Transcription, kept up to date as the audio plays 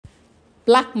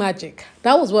Black magic.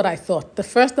 That was what I thought. The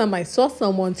first time I saw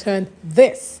someone turn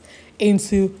this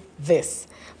into this.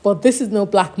 But this is no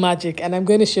black magic, and I'm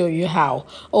going to show you how.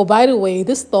 Oh, by the way,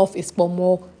 this stuff is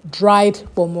pomo, dried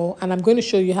pomo, and I'm going to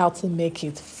show you how to make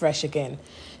it fresh again.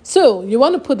 So you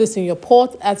want to put this in your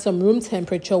pot, add some room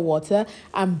temperature water,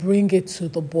 and bring it to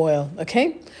the boil,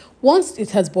 okay? Once it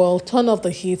has boiled, turn off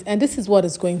the heat, and this is what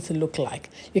it's going to look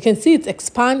like. You can see it's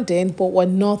expanding, but we're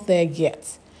not there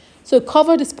yet. So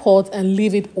cover this pot and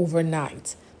leave it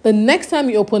overnight. The next time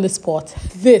you open this pot,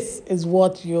 this is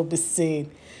what you'll be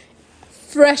seeing.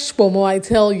 Fresh pomo, I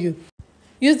tell you.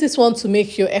 Use this one to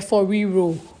make your efo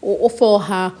riro or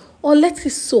ofoha, or let it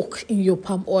soak in your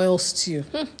palm oil stew.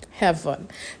 Heaven.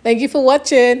 Thank you for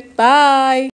watching. Bye.